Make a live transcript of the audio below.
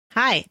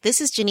Hi,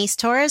 this is Janice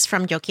Torres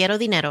from Yo Quiero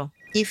Dinero.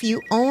 If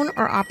you own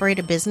or operate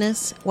a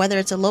business, whether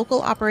it's a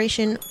local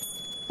operation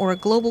or a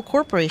global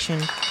corporation,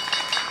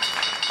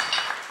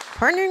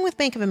 partnering with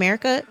Bank of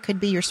America could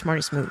be your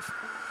smartest move.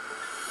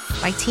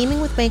 By teaming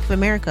with Bank of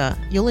America,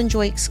 you'll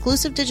enjoy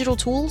exclusive digital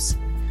tools,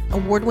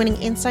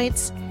 award-winning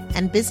insights,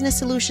 and business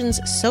solutions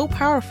so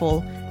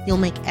powerful, you'll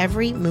make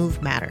every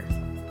move matter.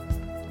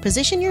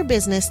 Position your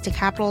business to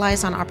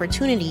capitalize on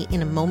opportunity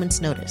in a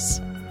moment's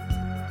notice.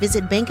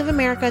 Visit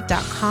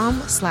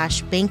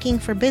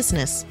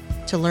bankofamerica.com/bankingforbusiness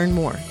to learn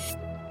more.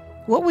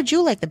 What would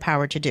you like the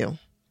power to do?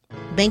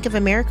 Bank of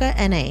America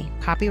N.A.,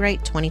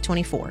 copyright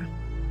 2024.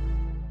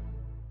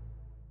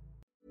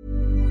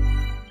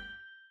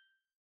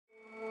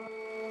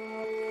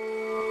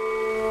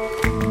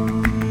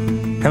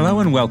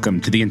 Hello and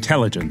welcome to The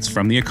Intelligence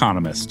from The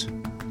Economist.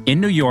 In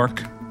New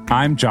York,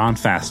 I'm John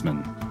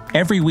Fassman.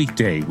 Every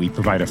weekday, we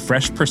provide a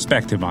fresh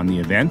perspective on the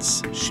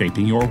events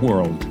shaping your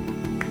world.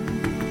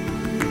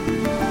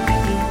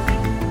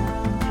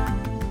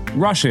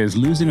 Russia is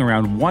losing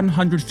around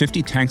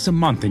 150 tanks a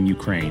month in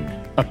Ukraine,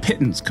 a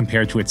pittance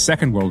compared to its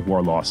Second World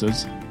War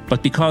losses,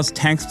 but because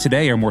tanks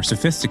today are more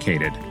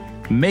sophisticated,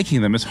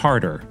 making them is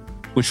harder,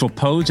 which will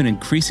pose an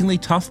increasingly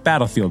tough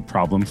battlefield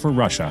problem for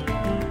Russia.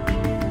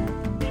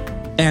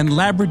 And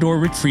Labrador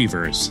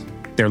Retrievers,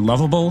 they're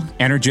lovable,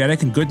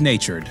 energetic, and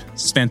good-natured,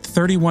 spent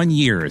 31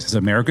 years as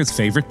America's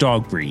favorite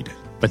dog breed,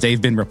 but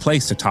they've been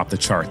replaced atop the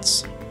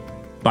charts.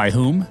 By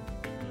whom?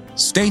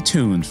 Stay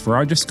tuned for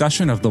our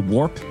discussion of the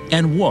warp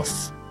and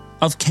woof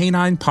of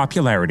canine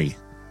popularity.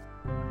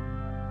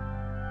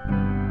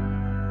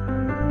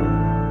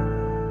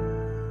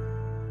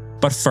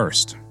 But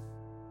first,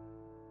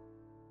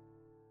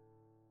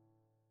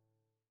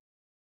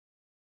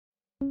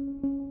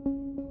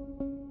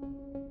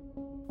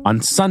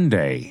 on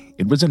Sunday,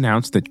 it was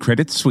announced that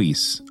Credit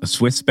Suisse, a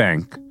Swiss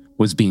bank,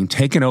 was being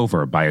taken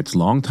over by its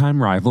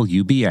longtime rival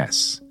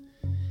UBS,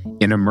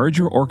 in a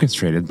merger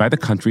orchestrated by the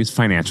country's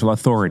financial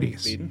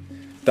authorities.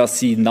 Dass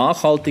sie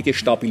nachhaltige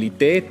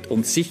Stabilität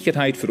und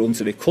Sicherheit für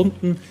unsere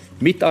Kunden,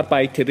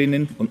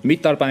 Mitarbeiterinnen und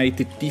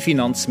Mitarbeiter, die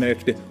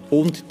Finanzmärkte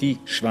und die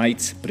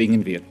Schweiz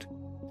bringen wird.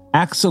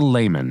 Axel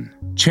Lehmann,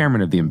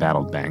 chairman of the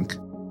embattled bank,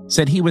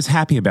 said he was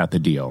happy about the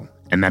deal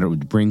and that it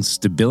would bring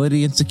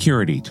stability and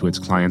security to its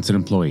clients and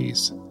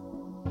employees.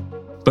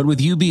 But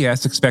with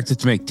UBS expected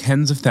to make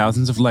tens of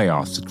thousands of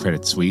layoffs at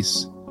Credit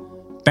Suisse,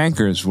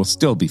 bankers will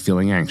still be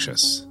feeling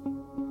anxious.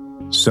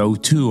 So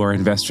too are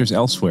investors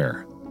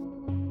elsewhere.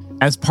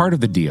 As part of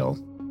the deal,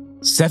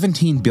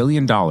 $17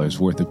 billion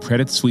worth of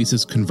Credit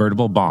Suisse's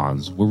convertible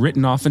bonds were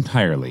written off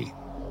entirely,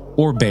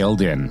 or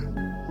bailed in.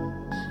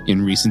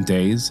 In recent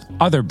days,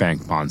 other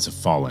bank bonds have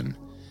fallen,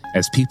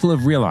 as people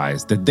have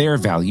realized that their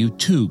value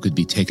too could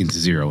be taken to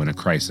zero in a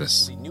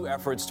crisis. New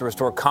efforts to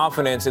restore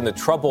confidence in the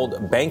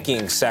troubled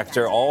banking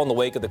sector, all in the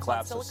wake of the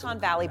collapse Silicon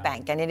Valley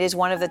Bank, and it is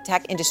one of the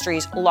tech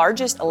industry's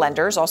largest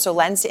lenders, also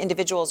lends to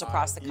individuals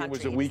across the country. It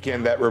was a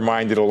weekend that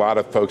reminded a lot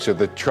of folks of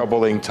the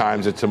troubling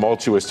times and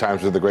tumultuous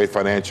times of the great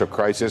financial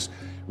crisis.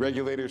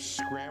 Regulators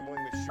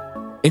scrambling to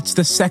shore. It's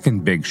the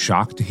second big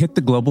shock to hit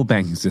the global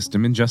banking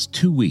system in just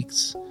 2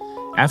 weeks,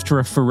 after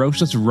a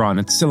ferocious run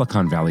at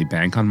Silicon Valley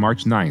Bank on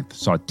March 9th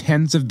saw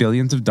tens of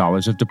billions of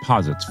dollars of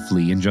deposits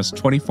flee in just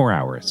 24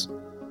 hours.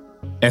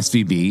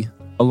 SVB,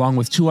 along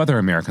with two other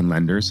American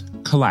lenders,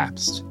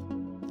 collapsed.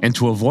 And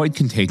to avoid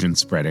contagion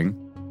spreading,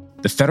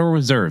 the Federal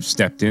Reserve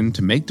stepped in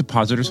to make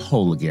depositors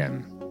whole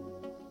again.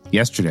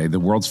 Yesterday, the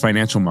world's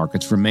financial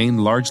markets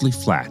remained largely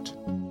flat.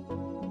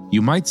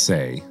 You might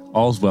say,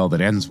 all's well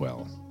that ends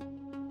well.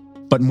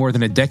 But more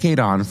than a decade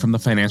on from the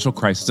financial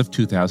crisis of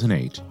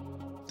 2008,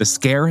 the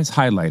scare has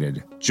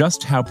highlighted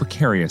just how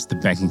precarious the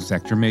banking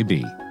sector may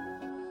be.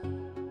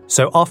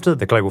 So after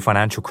the global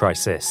financial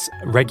crisis,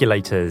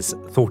 regulators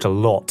thought a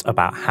lot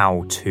about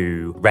how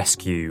to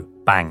rescue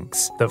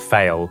banks that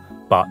fail,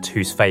 but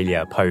whose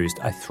failure posed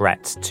a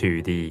threat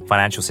to the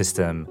financial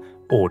system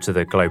or to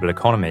the global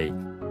economy.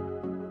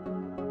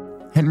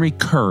 Henry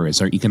Kerr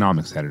is our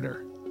economics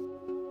editor.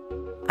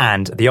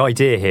 And the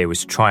idea here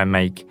was to try and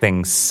make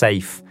things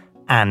safe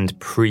and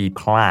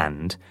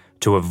pre-planned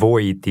to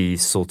avoid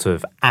these sort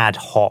of ad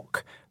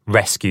hoc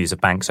rescues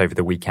of banks over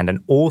the weekend, and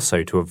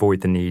also to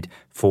avoid the need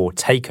for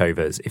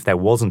takeovers if there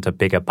wasn't a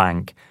bigger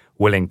bank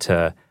willing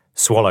to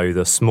swallow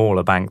the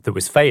smaller bank that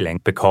was failing,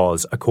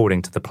 because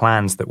according to the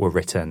plans that were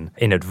written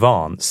in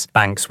advance,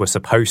 banks were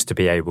supposed to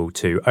be able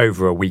to,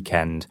 over a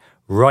weekend,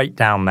 write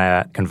down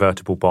their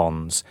convertible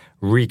bonds,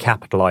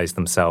 recapitalize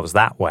themselves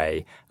that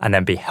way, and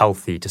then be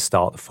healthy to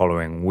start the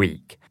following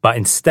week. But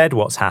instead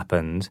what's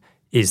happened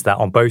is that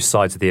on both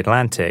sides of the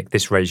Atlantic,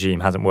 this regime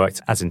hasn't worked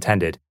as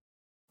intended.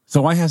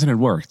 So why hasn't it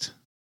worked?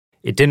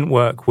 It didn't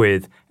work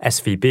with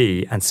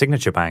SVB and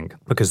Signature Bank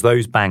because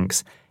those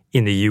banks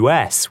in the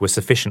US were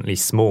sufficiently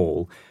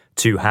small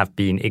to have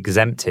been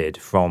exempted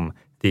from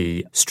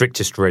the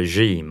strictest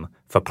regime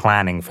for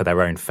planning for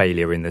their own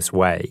failure in this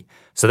way.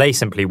 So they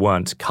simply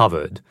weren't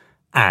covered,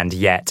 and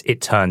yet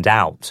it turned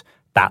out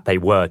that they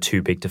were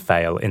too big to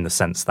fail in the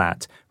sense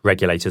that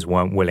regulators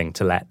weren't willing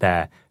to let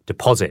their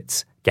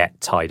deposits get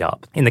tied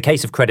up. In the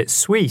case of Credit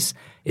Suisse,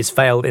 it's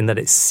failed in that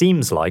it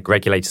seems like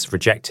regulators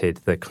rejected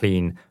the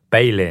clean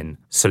bail-in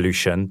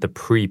solution, the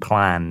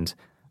pre-planned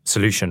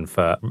solution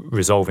for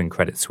resolving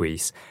Credit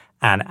Suisse,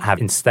 and have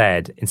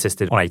instead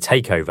insisted on a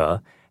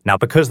takeover. Now,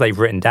 because they've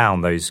written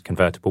down those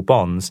convertible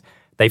bonds,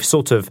 they've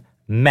sort of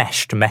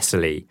meshed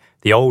messily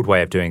the old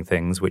way of doing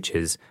things, which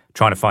is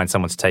trying to find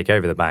someone to take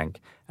over the bank,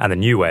 and the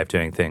new way of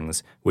doing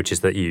things, which is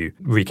that you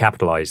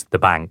recapitalize the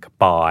bank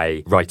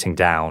by writing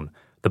down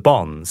the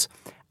bonds.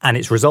 And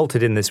it's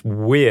resulted in this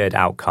weird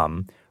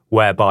outcome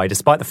whereby,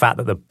 despite the fact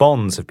that the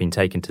bonds have been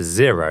taken to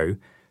zero,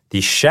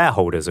 the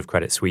shareholders of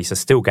Credit Suisse are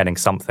still getting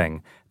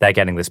something. They're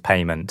getting this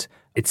payment.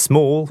 It's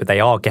small, but they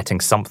are getting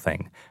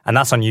something. And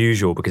that's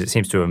unusual because it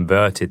seems to have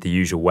inverted the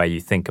usual way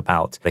you think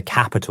about the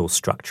capital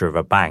structure of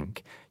a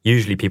bank.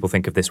 Usually people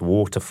think of this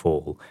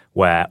waterfall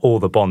where all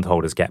the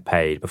bondholders get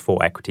paid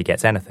before equity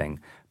gets anything.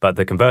 But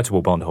the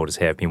convertible bondholders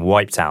here have been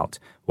wiped out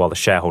while the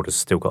shareholders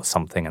still got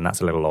something, and that's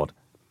a little odd.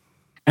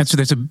 And so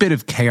there's a bit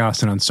of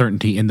chaos and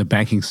uncertainty in the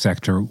banking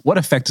sector. What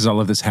effect is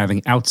all of this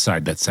having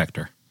outside that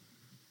sector?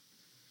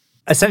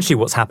 Essentially,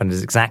 what's happened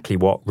is exactly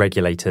what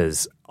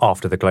regulators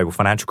after the global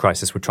financial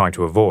crisis were trying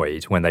to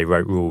avoid when they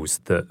wrote rules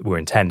that were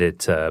intended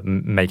to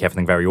make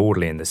everything very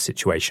orderly in this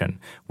situation.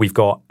 We've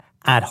got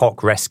ad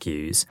hoc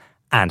rescues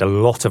and a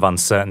lot of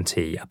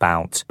uncertainty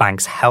about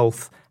banks'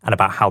 health and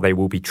about how they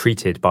will be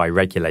treated by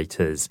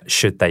regulators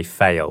should they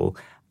fail.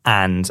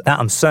 And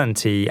that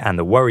uncertainty and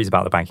the worries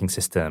about the banking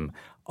system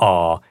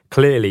are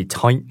clearly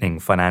tightening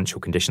financial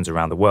conditions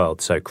around the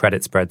world. So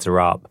credit spreads are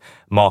up,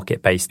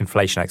 market-based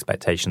inflation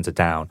expectations are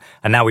down.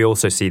 And now we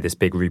also see this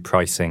big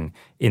repricing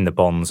in the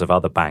bonds of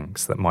other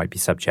banks that might be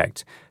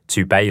subject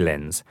to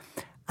bail-ins.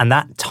 And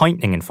that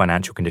tightening in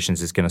financial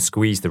conditions is going to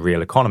squeeze the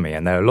real economy.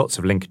 And there are lots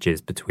of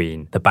linkages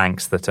between the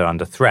banks that are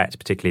under threat,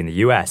 particularly in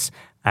the US,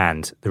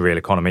 and the real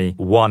economy.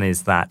 One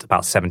is that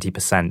about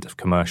 70% of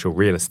commercial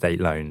real estate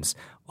loans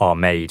are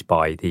made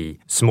by the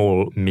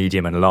small,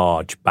 medium and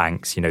large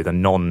banks, the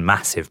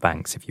non-massive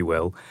banks, if you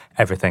will,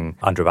 everything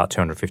under about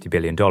 $250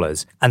 billion.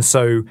 And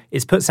so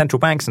it's put central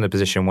banks in a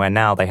position where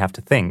now they have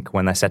to think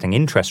when they're setting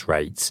interest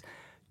rates,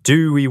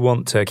 do we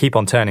want to keep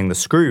on turning the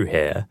screw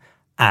here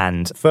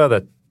and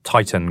further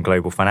tighten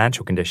global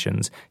financial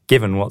conditions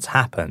given what's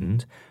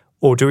happened,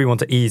 or do we want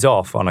to ease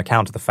off on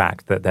account of the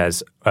fact that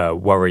there's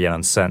worry and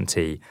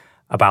uncertainty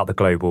about the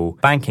global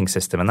banking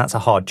system? And that's a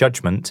hard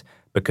judgment,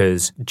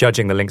 because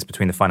judging the links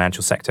between the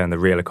financial sector and the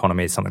real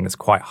economy is something that's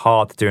quite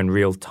hard to do in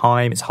real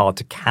time. It's hard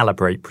to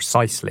calibrate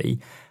precisely.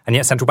 And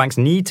yet central banks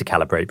need to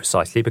calibrate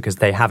precisely because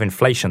they have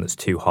inflation that's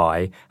too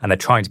high and they're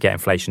trying to get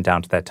inflation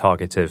down to their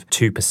target of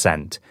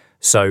 2%.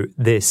 So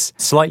this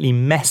slightly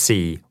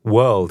messy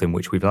world in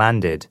which we've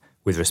landed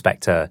with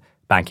respect to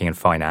banking and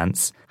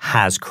finance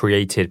has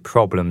created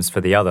problems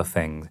for the other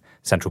thing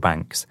central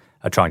banks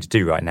are trying to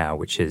do right now,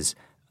 which is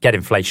get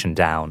inflation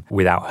down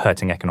without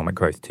hurting economic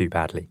growth too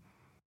badly.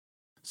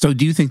 So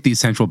do you think these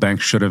central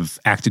banks should have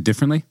acted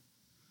differently?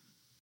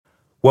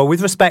 Well,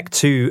 with respect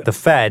to the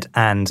Fed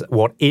and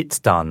what it's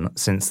done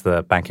since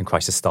the banking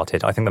crisis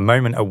started, I think the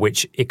moment at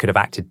which it could have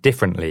acted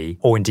differently,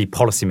 or indeed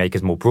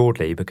policymakers more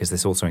broadly, because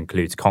this also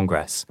includes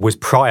Congress, was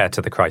prior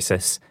to the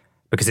crisis,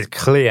 because it's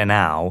clear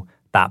now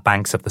that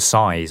banks of the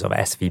size of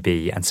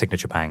SVB and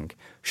Signature Bank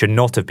should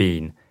not have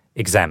been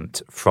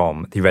exempt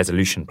from the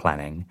resolution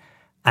planning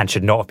and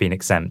should not have been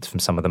exempt from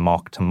some of the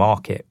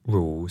mark-to-market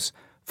rules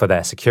for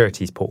their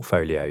securities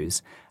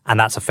portfolios. And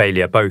that's a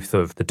failure both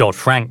of the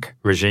Dodd-Frank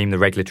regime, the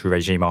regulatory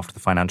regime after the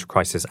financial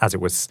crisis as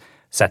it was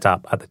set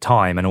up at the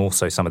time, and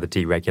also some of the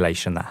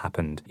deregulation that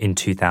happened in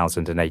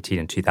 2018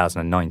 and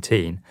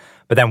 2019.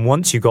 But then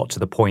once you got to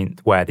the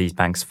point where these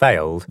banks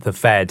failed, the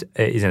Fed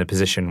is in a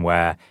position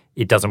where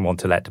it doesn't want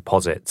to let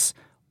deposits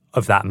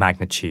of that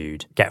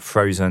magnitude get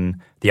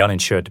frozen. The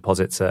uninsured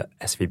deposits at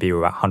SVB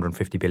were about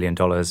 $150 billion.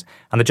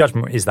 And the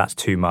judgment is that's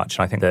too much.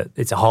 And I think that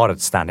it's harder to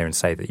stand here and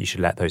say that you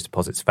should let those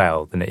deposits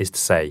fail than it is to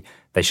say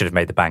they should have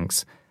made the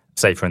banks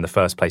safer in the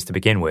first place to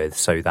begin with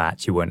so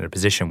that you weren't in a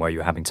position where you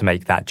were having to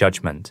make that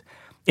judgment.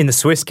 In the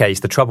Swiss case,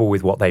 the trouble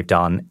with what they've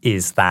done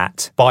is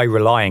that by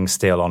relying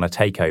still on a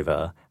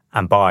takeover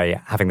and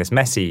by having this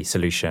messy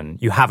solution,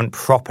 you haven't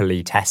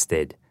properly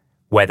tested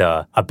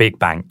whether a big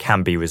bank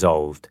can be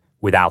resolved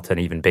without an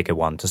even bigger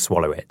one to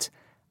swallow it.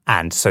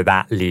 And so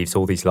that leaves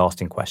all these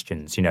lasting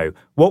questions.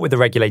 What would the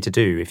regulator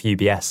do if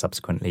UBS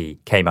subsequently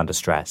came under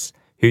stress?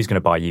 Who's going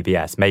to buy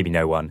UBS? Maybe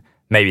no one.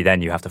 Maybe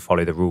then you have to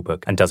follow the rule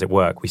book. And does it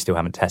work? We still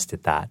haven't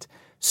tested that.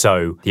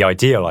 So the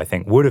ideal, I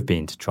think, would have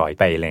been to try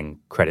bailing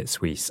Credit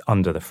Suisse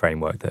under the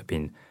framework that had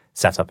been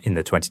set up in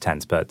the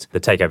 2010s, but the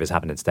takeovers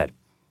happened instead.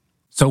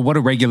 So what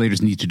do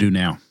regulators need to do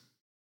now?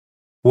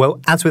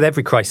 Well, as with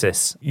every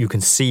crisis, you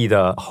can see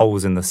the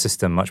holes in the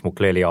system much more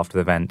clearly after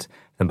the event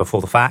than before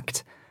the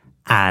fact.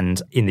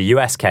 And in the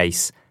US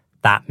case,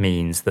 that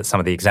means that some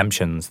of the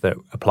exemptions that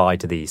apply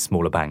to these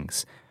smaller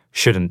banks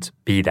shouldn't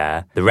be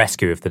there. The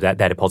rescue of their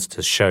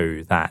depositors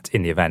show that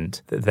in the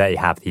event that they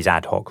have these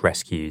ad hoc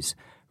rescues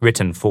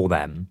written for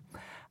them.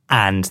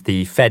 And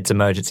the Fed's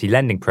emergency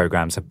lending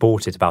programs have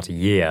bought it about a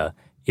year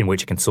in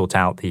which it can sort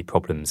out the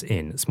problems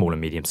in small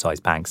and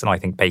medium-sized banks. And I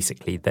think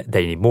basically that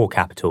they need more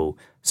capital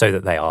so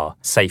that they are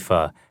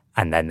safer,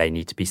 and then they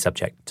need to be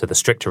subject to the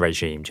stricter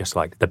regime, just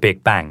like the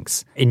big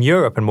banks. In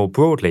Europe and more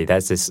broadly,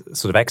 there's this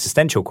sort of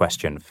existential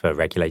question for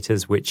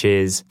regulators, which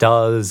is,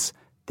 does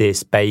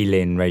this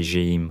bail-in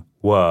regime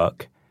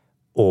work,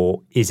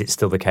 or is it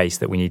still the case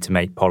that we need to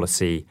make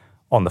policy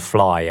on the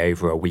fly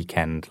over a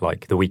weekend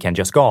like the weekend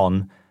just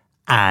gone?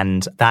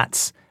 And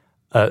that's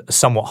a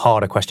somewhat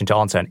harder question to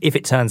answer. And if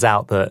it turns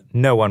out that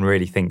no one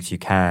really thinks you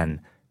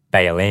can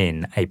bail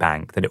in a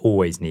bank, that it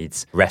always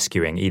needs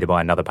rescuing either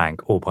by another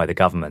bank or by the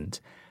government,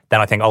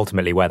 then I think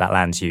ultimately where that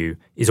lands you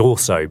is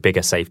also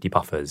bigger safety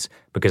buffers,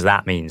 because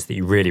that means that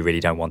you really, really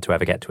don't want to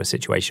ever get to a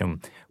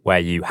situation where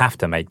you have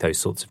to make those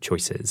sorts of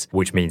choices,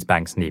 which means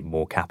banks need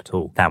more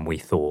capital than we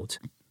thought.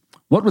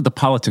 What would the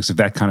politics of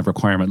that kind of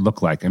requirement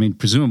look like? I mean,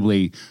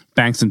 presumably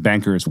banks and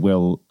bankers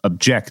will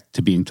object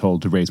to being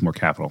told to raise more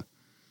capital.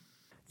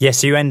 Yes,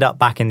 so you end up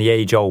back in the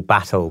age-old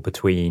battle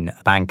between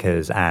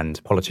bankers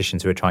and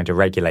politicians who are trying to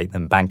regulate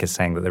them. Bankers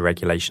saying that the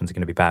regulations are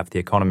going to be bad for the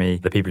economy.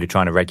 The people who are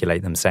trying to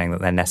regulate them saying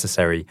that they're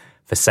necessary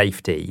for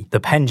safety. The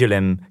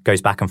pendulum goes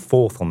back and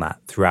forth on that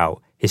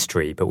throughout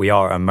history, but we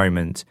are at a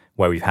moment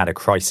where we've had a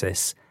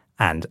crisis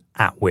and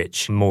at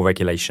which more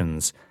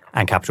regulations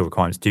and capital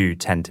requirements do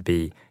tend to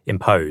be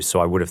imposed.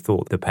 So I would have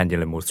thought the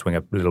pendulum will swing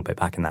a little bit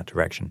back in that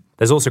direction.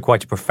 There's also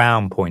quite a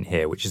profound point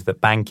here, which is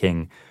that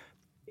banking,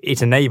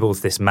 it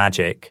enables this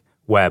magic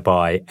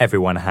whereby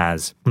everyone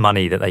has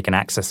money that they can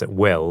access at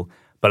will,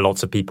 but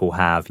lots of people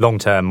have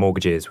long-term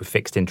mortgages with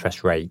fixed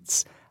interest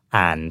rates,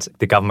 and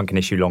the government can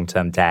issue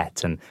long-term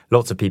debt, and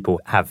lots of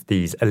people have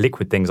these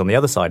illiquid things on the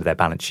other side of their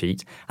balance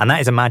sheet. And that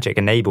is a magic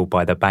enabled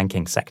by the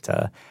banking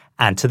sector.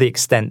 And to the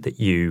extent that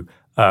you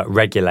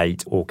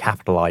regulate or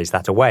capitalize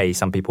that away,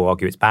 some people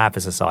argue it's bad for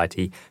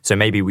society. So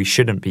maybe we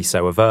shouldn't be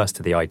so averse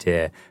to the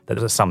idea that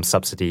there are some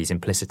subsidies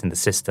implicit in the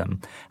system.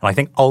 And I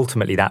think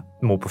ultimately that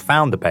more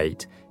profound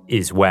debate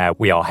is where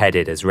we are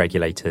headed as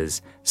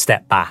regulators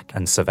step back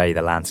and survey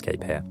the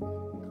landscape here.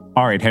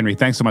 All right, Henry,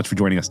 thanks so much for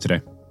joining us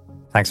today.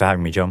 Thanks for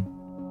having me, John.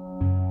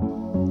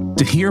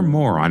 To hear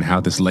more on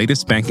how this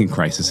latest banking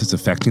crisis is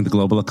affecting the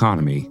global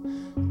economy,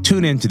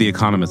 tune in to The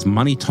Economist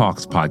Money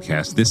Talks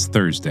podcast this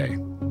Thursday.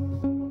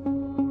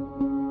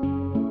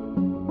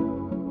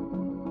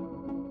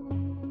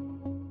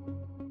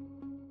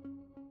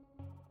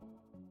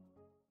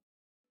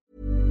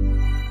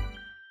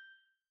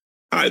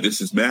 Hi,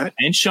 this is Matt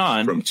and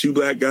Sean from Two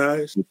Black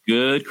Guys with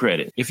Good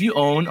Credit. If you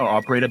own or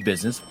operate a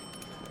business,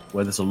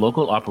 whether it's a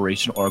local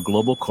operation or a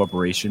global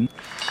corporation,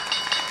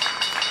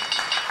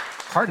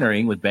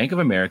 partnering with Bank of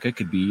America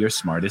could be your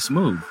smartest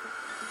move.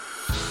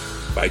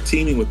 By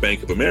teaming with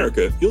Bank of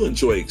America, you'll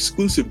enjoy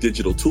exclusive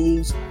digital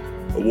tools,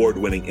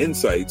 award-winning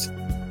insights,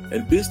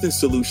 and business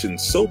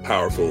solutions so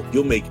powerful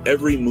you'll make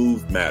every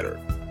move matter.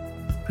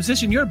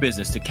 Position your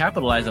business to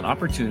capitalize on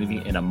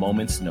opportunity in a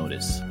moment's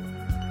notice.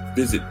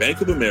 Visit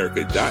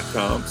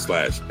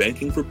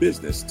bankofamerica.com/banking for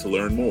business to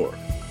learn more.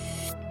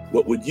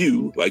 What would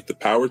you like the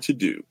power to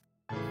do?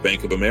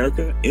 Bank of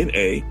America,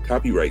 N.A.,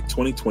 copyright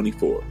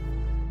 2024.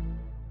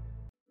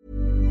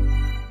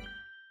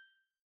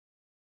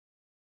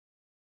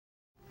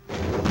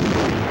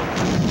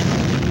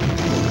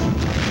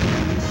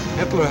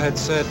 Hitler had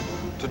said,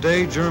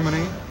 "Today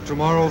Germany,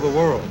 tomorrow the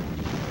world,"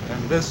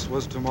 and this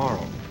was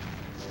tomorrow.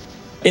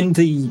 In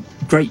the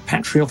Great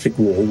Patriotic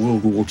War,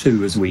 World War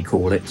II as we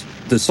call it,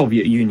 the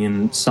Soviet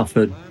Union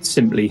suffered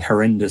simply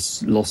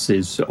horrendous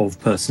losses of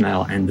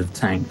personnel and of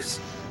tanks.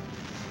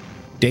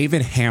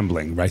 David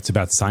Hambling writes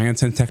about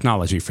science and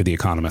technology for The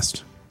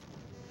Economist.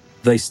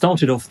 They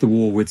started off the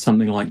war with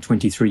something like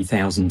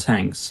 23,000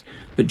 tanks,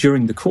 but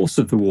during the course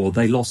of the war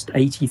they lost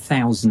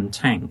 80,000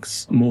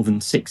 tanks, more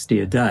than 60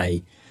 a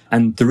day.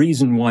 And the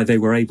reason why they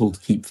were able to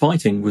keep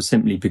fighting was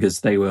simply because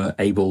they were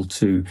able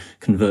to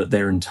convert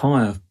their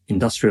entire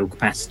industrial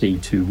capacity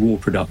to war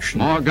production.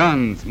 More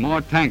guns,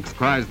 more tanks,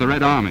 cries the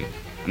Red Army.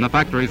 And the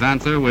factories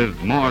answer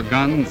with more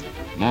guns,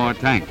 more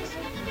tanks.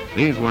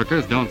 These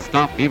workers don't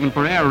stop even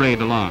for air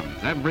raid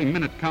alarms. Every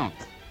minute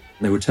counts.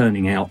 They were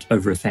turning out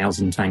over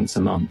 1,000 tanks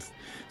a month.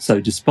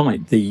 So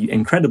despite the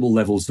incredible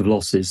levels of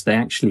losses, they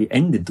actually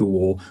ended the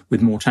war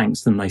with more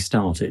tanks than they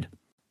started.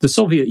 The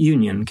Soviet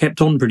Union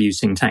kept on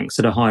producing tanks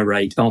at a high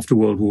rate after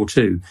World War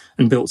II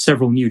and built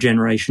several new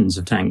generations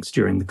of tanks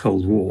during the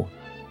Cold War.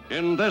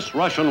 In this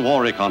Russian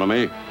war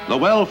economy, the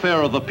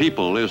welfare of the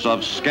people is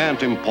of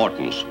scant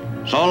importance,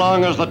 so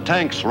long as the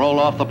tanks roll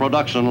off the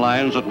production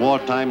lines at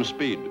wartime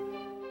speed.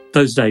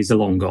 Those days are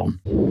long gone.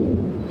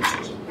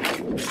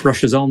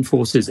 Russia's armed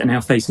forces are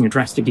now facing a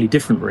drastically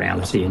different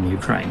reality in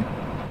Ukraine.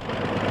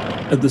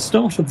 At the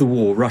start of the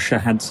war, Russia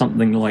had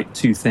something like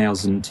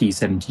 2,000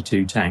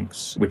 T-72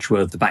 tanks, which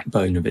were the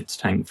backbone of its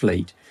tank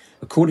fleet.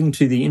 According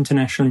to the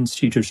International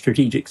Institute of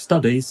Strategic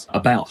Studies,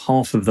 about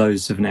half of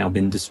those have now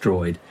been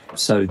destroyed,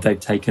 so they've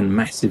taken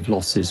massive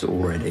losses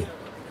already.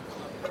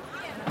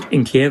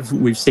 In Kiev,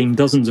 we've seen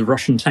dozens of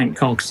Russian tank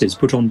carcasses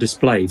put on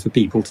display for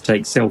people to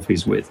take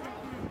selfies with.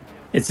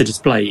 It's a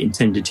display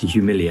intended to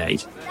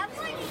humiliate.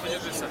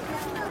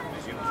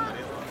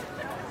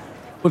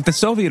 If the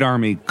Soviet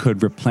army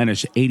could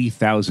replenish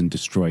 80,000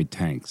 destroyed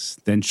tanks,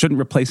 then shouldn't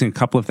replacing a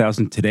couple of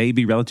thousand today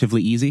be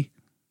relatively easy?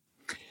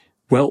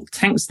 Well,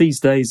 tanks these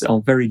days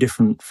are very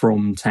different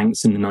from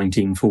tanks in the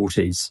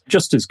 1940s,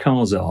 just as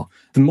cars are.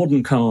 The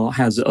modern car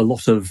has a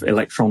lot of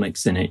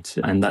electronics in it,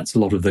 and that's a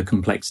lot of the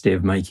complexity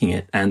of making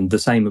it. And the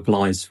same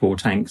applies for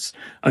tanks,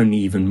 only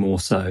even more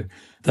so.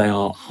 They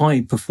are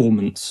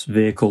high-performance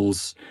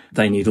vehicles.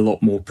 They need a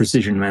lot more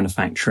precision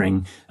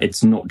manufacturing.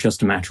 It's not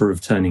just a matter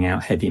of turning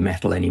out heavy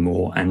metal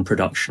anymore, and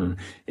production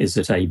is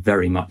at a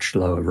very much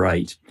lower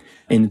rate.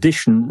 In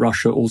addition,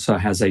 Russia also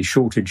has a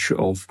shortage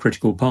of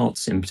critical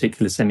parts, in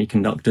particular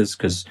semiconductors,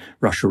 because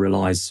Russia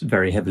relies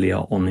very heavily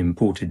on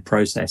imported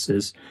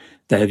processors.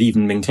 There have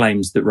even been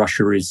claims that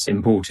Russia is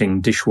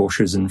importing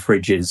dishwashers and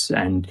fridges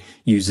and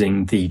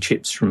using the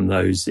chips from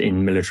those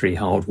in military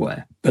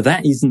hardware. But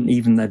that isn't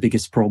even their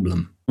biggest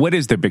problem. What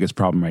is their biggest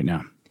problem right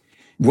now?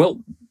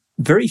 Well,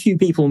 very few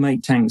people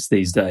make tanks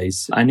these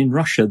days, and in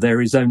Russia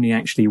there is only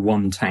actually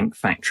one tank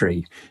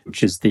factory,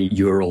 which is the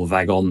Ural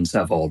Vagon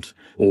Zavod,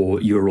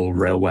 or Ural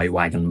Railway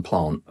Wagon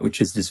Plant,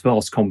 which is this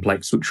vast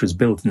complex which was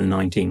built in the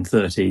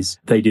 1930s.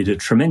 They did a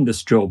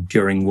tremendous job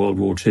during World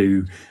War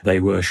II. They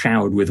were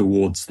showered with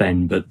awards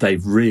then, but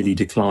they've really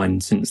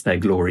declined since their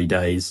glory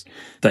days.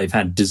 They've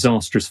had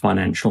disastrous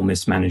financial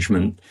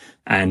mismanagement,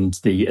 and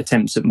the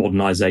attempts at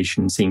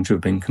modernisation seem to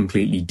have been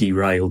completely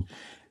derailed.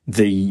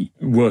 The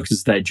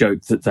workers there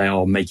joke that they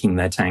are making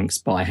their tanks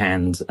by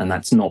hand, and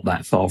that's not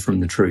that far from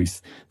the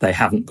truth. They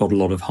haven't got a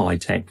lot of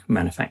high-tech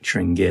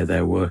manufacturing gear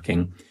they're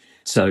working.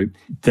 So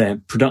their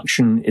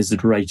production is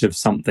at a rate of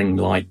something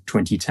like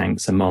 20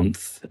 tanks a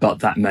month, but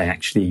that may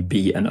actually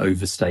be an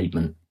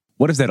overstatement.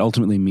 What does that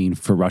ultimately mean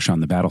for Russia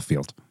on the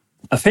battlefield?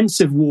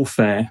 Offensive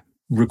warfare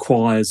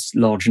requires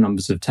large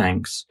numbers of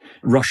tanks.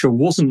 Russia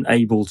wasn't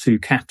able to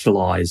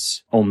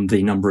capitalize on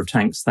the number of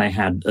tanks they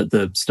had at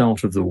the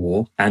start of the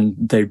war, and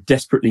they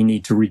desperately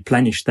need to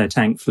replenish their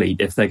tank fleet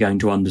if they're going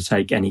to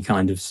undertake any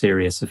kind of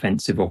serious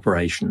offensive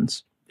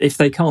operations. If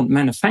they can't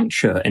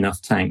manufacture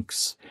enough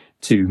tanks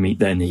to meet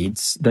their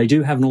needs, they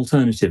do have an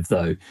alternative,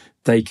 though.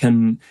 They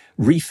can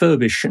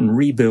refurbish and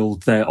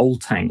rebuild their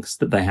old tanks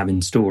that they have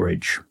in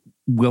storage.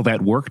 Will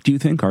that work, do you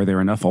think? Are there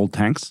enough old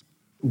tanks?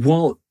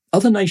 Well,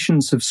 other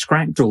nations have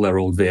scrapped all their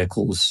old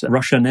vehicles.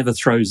 Russia never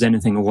throws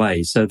anything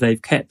away, so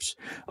they've kept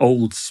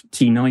old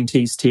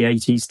T-90s,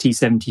 T-80s,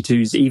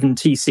 T-72s, even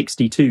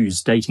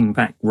T-62s dating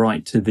back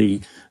right to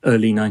the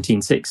early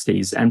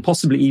 1960s, and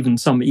possibly even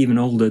some even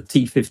older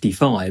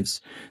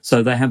T-55s.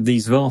 So they have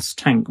these vast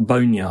tank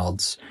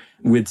boneyards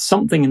with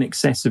something in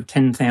excess of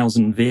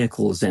 10,000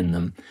 vehicles in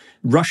them.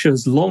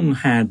 Russia's long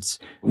had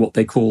what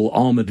they call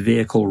armoured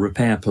vehicle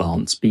repair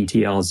plants,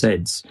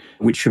 BTRZs,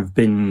 which have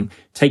been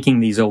taking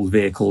these old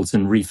vehicles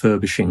and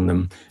refurbishing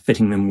them,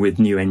 fitting them with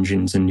new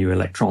engines and new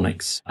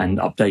electronics, and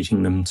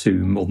updating them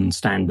to modern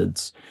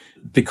standards.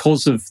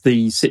 Because of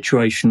the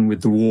situation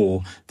with the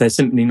war, they're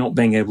simply not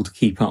being able to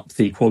keep up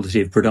the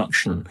quality of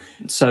production.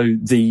 So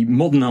the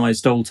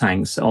modernised old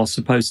tanks are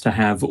supposed to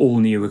have all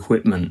new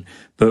equipment,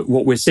 but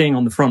what we're seeing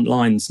on the front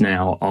lines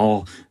now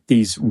are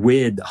these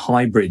weird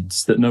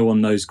hybrids that no one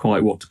knows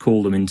quite what to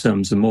call them in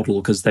terms of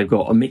model, because they've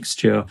got a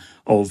mixture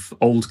of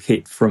old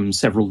kit from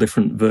several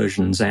different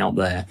versions out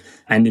there.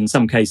 And in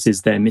some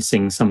cases, they're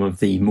missing some of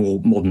the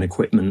more modern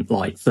equipment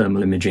like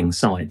thermal imaging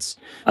sights.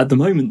 At the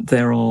moment,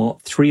 there are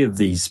 3 of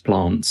these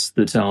plants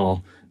that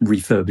are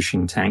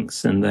refurbishing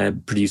tanks, and they're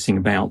producing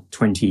about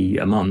 20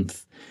 a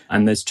month.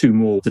 And there's 2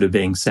 more that are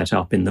being set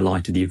up in the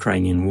light of the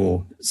Ukrainian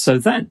war. So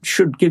that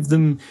should give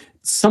them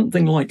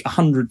something like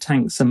 100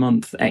 tanks a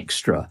month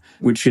extra,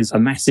 which is a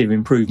massive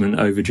improvement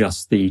over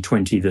just the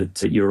 20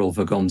 that Ural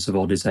Vagon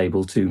Zavod is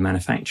able to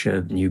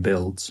manufacture new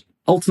builds.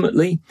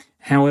 Ultimately,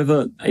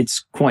 however,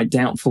 it's quite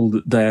doubtful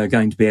that they're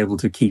going to be able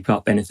to keep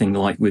up anything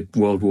like with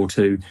World War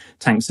II.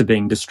 Tanks are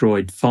being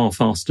destroyed far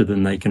faster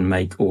than they can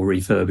make or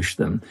refurbish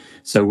them.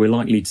 So we're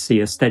likely to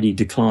see a steady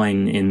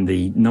decline in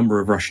the number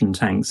of Russian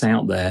tanks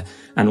out there,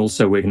 and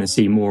also we're going to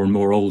see more and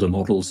more older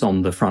models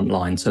on the front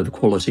line, so the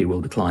quality will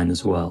decline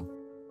as well.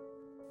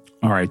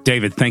 All right,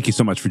 David, thank you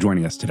so much for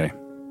joining us today.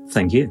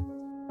 Thank you.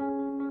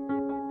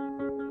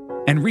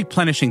 And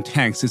replenishing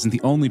tanks isn't the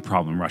only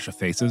problem Russia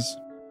faces.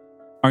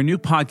 Our new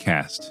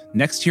podcast,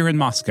 Next Year in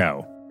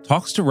Moscow,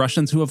 talks to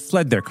Russians who have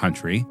fled their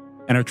country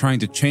and are trying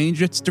to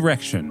change its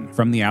direction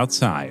from the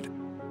outside.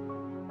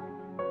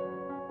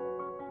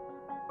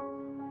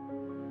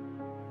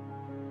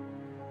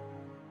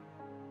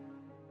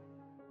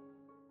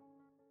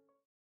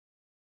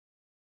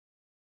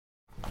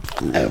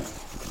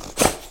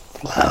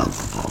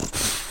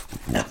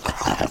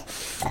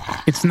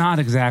 It's not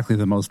exactly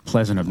the most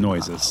pleasant of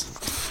noises.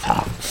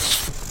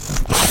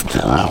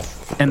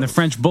 And the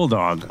French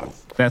bulldog,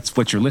 that's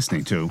what you're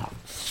listening to,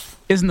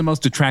 isn't the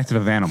most attractive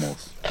of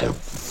animals.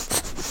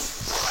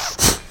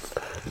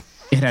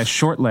 It has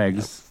short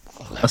legs,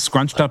 a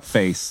scrunched up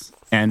face,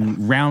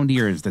 and round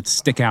ears that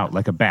stick out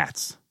like a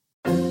bat's.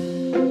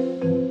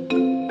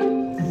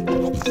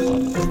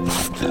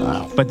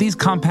 But these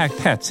compact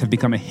pets have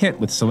become a hit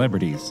with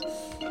celebrities.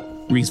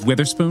 Reese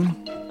Witherspoon,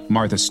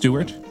 Martha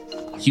Stewart,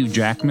 Hugh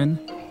Jackman,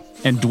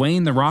 and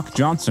Dwayne "The Rock"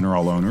 Johnson are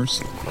all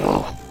owners.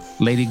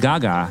 Lady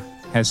Gaga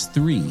has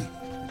 3.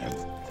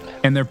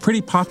 And they're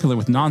pretty popular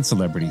with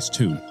non-celebrities,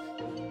 too.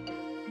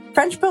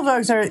 French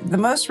Bulldogs are the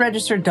most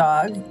registered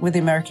dog with the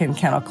American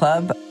Kennel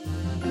Club.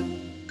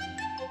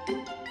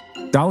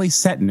 Dolly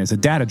Seton is a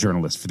data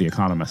journalist for The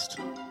Economist.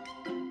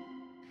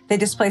 They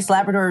displaced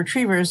Labrador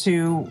Retrievers,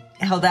 who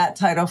held that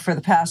title for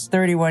the past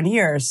 31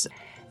 years.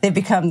 They've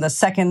become the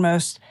second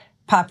most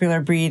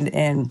popular breed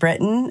in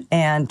Britain,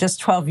 and just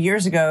 12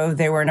 years ago,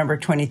 they were number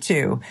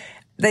 22.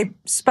 They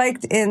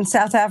spiked in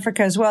South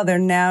Africa as well. They're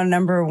now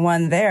number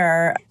 1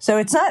 there. So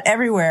it's not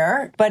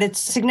everywhere, but it's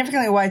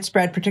significantly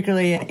widespread,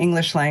 particularly in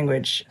English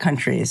language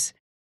countries.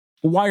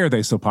 Why are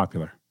they so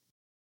popular?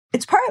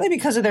 It's partly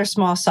because of their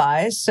small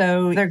size.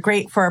 So they're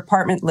great for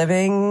apartment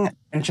living.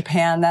 In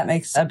Japan, that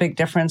makes a big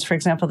difference. For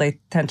example, they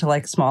tend to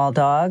like small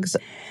dogs.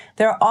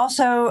 They're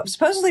also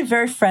supposedly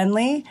very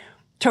friendly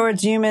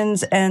towards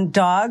humans and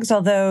dogs,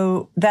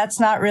 although that's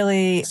not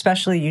really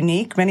especially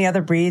unique. Many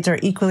other breeds are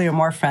equally or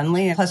more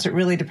friendly. Plus, it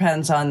really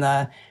depends on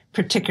the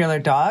particular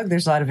dog.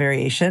 There's a lot of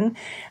variation.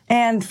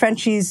 And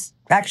Frenchies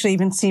actually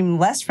even seem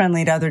less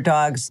friendly to other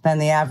dogs than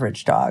the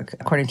average dog,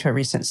 according to a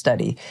recent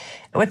study.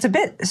 What's a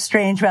bit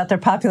strange about their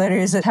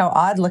popularity is how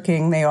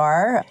odd-looking they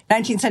are.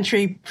 19th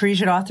century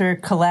Parisian author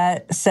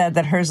Colette said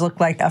that hers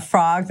looked like a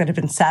frog that had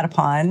been sat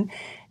upon.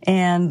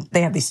 And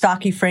they have these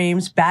stocky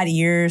frames, bad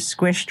ears,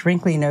 squished,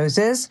 wrinkly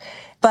noses.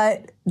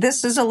 But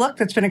this is a look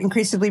that's been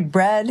increasingly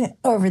bred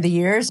over the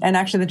years. And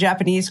actually, the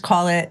Japanese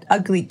call it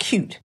ugly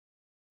cute.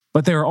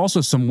 But there are also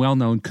some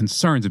well-known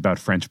concerns about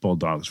French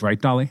Bulldogs, right,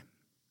 Dolly?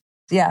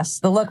 Yes,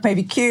 the look may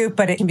be cute,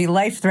 but it can be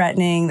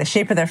life-threatening. The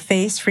shape of their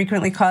face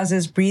frequently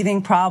causes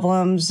breathing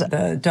problems.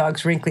 The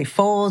dog's wrinkly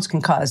folds can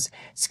cause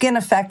skin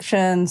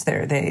affections.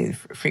 They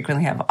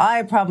frequently have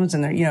eye problems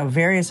and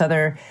various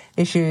other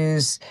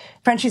issues.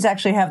 Frenchies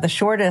actually have the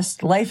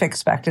shortest life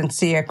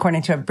expectancy,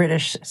 according to a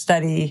British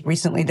study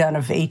recently done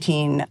of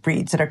 18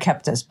 breeds that are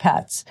kept as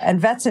pets. And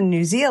vets in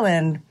New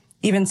Zealand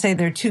even say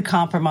they're too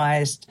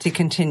compromised to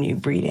continue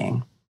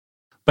breeding.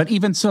 But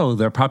even so,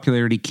 their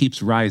popularity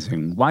keeps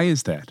rising. Why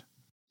is that?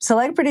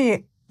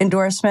 Celebrity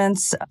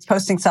endorsements,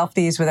 posting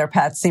selfies with their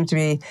pets seem to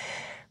be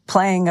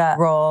playing a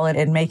role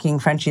in making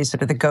Frenchies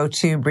sort of the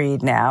go-to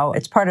breed now.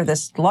 It's part of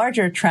this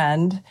larger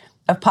trend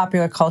of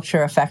popular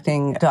culture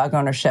affecting dog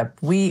ownership.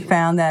 We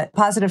found that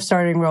positive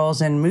starting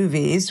roles in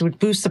movies would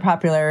boost the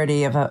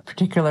popularity of a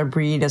particular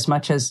breed as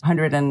much as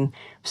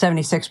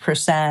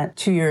 176%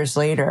 2 years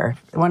later.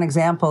 One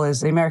example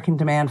is the American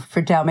demand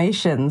for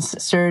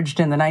Dalmatians surged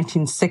in the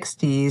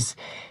 1960s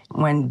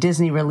when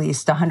Disney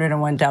released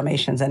 101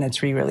 Dalmatians and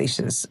its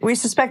re-releases. We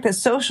suspect that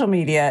social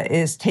media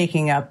is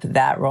taking up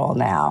that role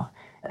now.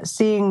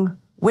 Seeing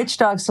which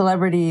dog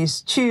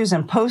celebrities choose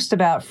and post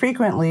about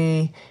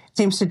frequently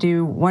seems to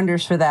do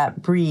wonders for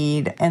that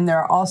breed. And there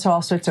are also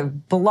all sorts of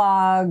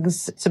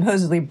blogs,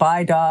 supposedly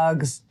by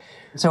dogs.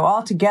 So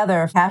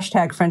altogether,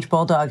 hashtag French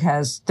Bulldog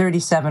has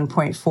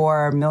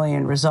 37.4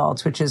 million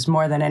results, which is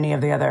more than any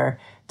of the other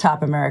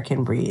top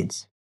American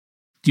breeds.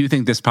 Do you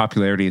think this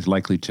popularity is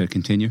likely to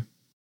continue?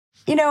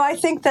 I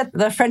think that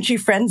the Frenchie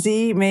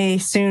frenzy may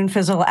soon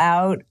fizzle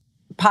out.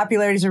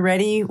 Popularity's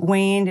already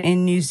waned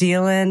in New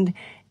Zealand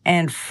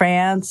and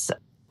France.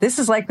 This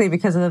is likely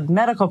because of the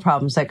medical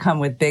problems that come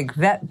with big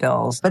vet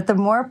bills. But the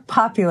more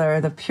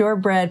popular the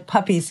purebred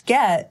puppies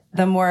get,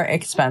 the more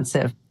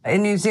expensive.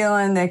 In New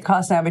Zealand, they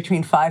cost now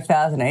between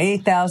 $5,000 and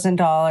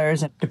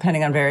 $8,000,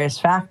 depending on various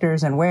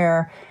factors and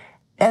where.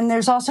 And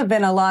there's also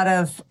been a lot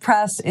of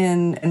press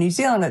in New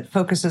Zealand that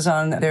focuses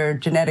on their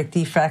genetic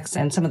defects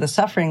and some of the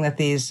suffering that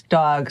these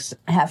dogs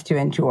have to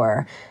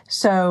endure.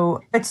 So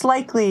it's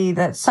likely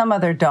that some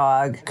other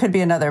dog, could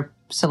be another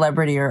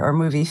celebrity or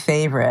movie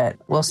favorite,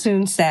 will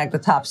soon snag the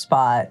top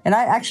spot. And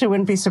I actually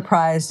wouldn't be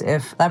surprised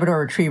if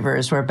Labrador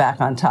Retrievers were back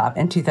on top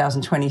in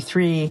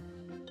 2023.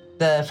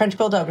 The French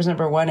Bulldog was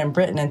number 1 in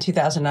Britain in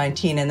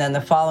 2019, and then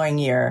the following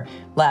year,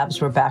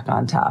 Labs were back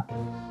on top.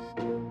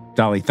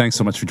 Dolly, thanks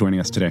so much for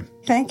joining us today.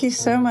 Thank you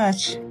so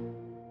much.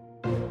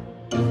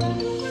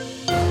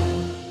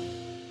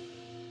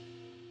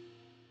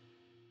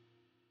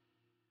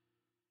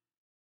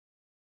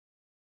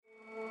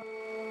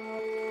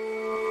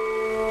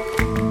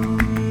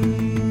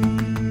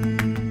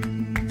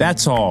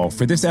 That's all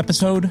for this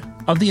episode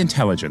of The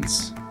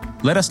Intelligence.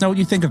 Let us know what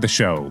you think of the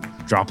show.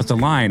 Drop us a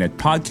line at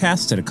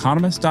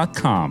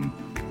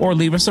podcast@economist.com or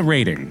leave us a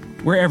rating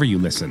wherever you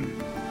listen.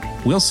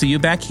 We'll see you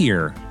back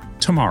here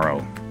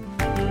tomorrow.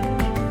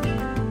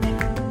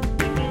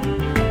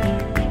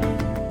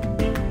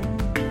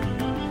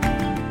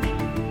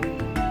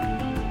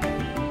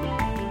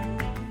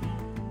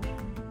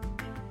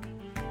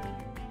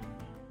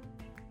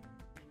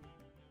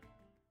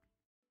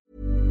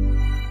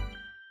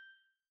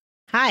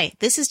 Hi,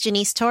 this is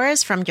Janice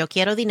Torres from Yo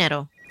Quiero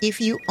Dinero. If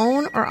you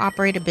own or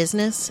operate a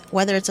business,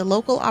 whether it's a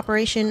local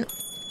operation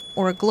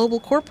or a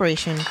global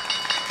corporation,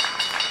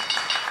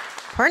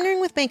 partnering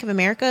with Bank of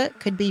America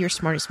could be your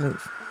smartest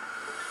move.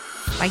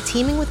 By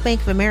teaming with Bank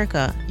of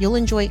America, you'll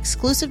enjoy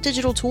exclusive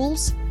digital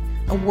tools,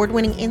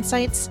 award-winning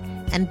insights,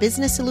 and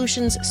business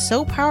solutions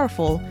so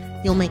powerful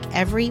you'll make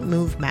every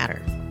move matter.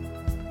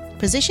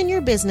 Position your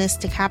business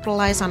to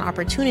capitalize on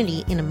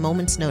opportunity in a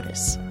moment's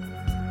notice.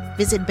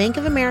 Visit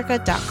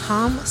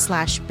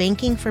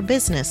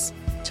bankofamerica.com/bankingforbusiness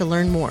to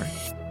learn more.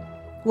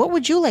 What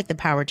would you like the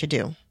power to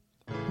do?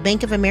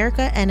 Bank of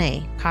America,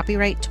 N.A.,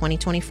 copyright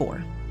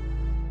 2024.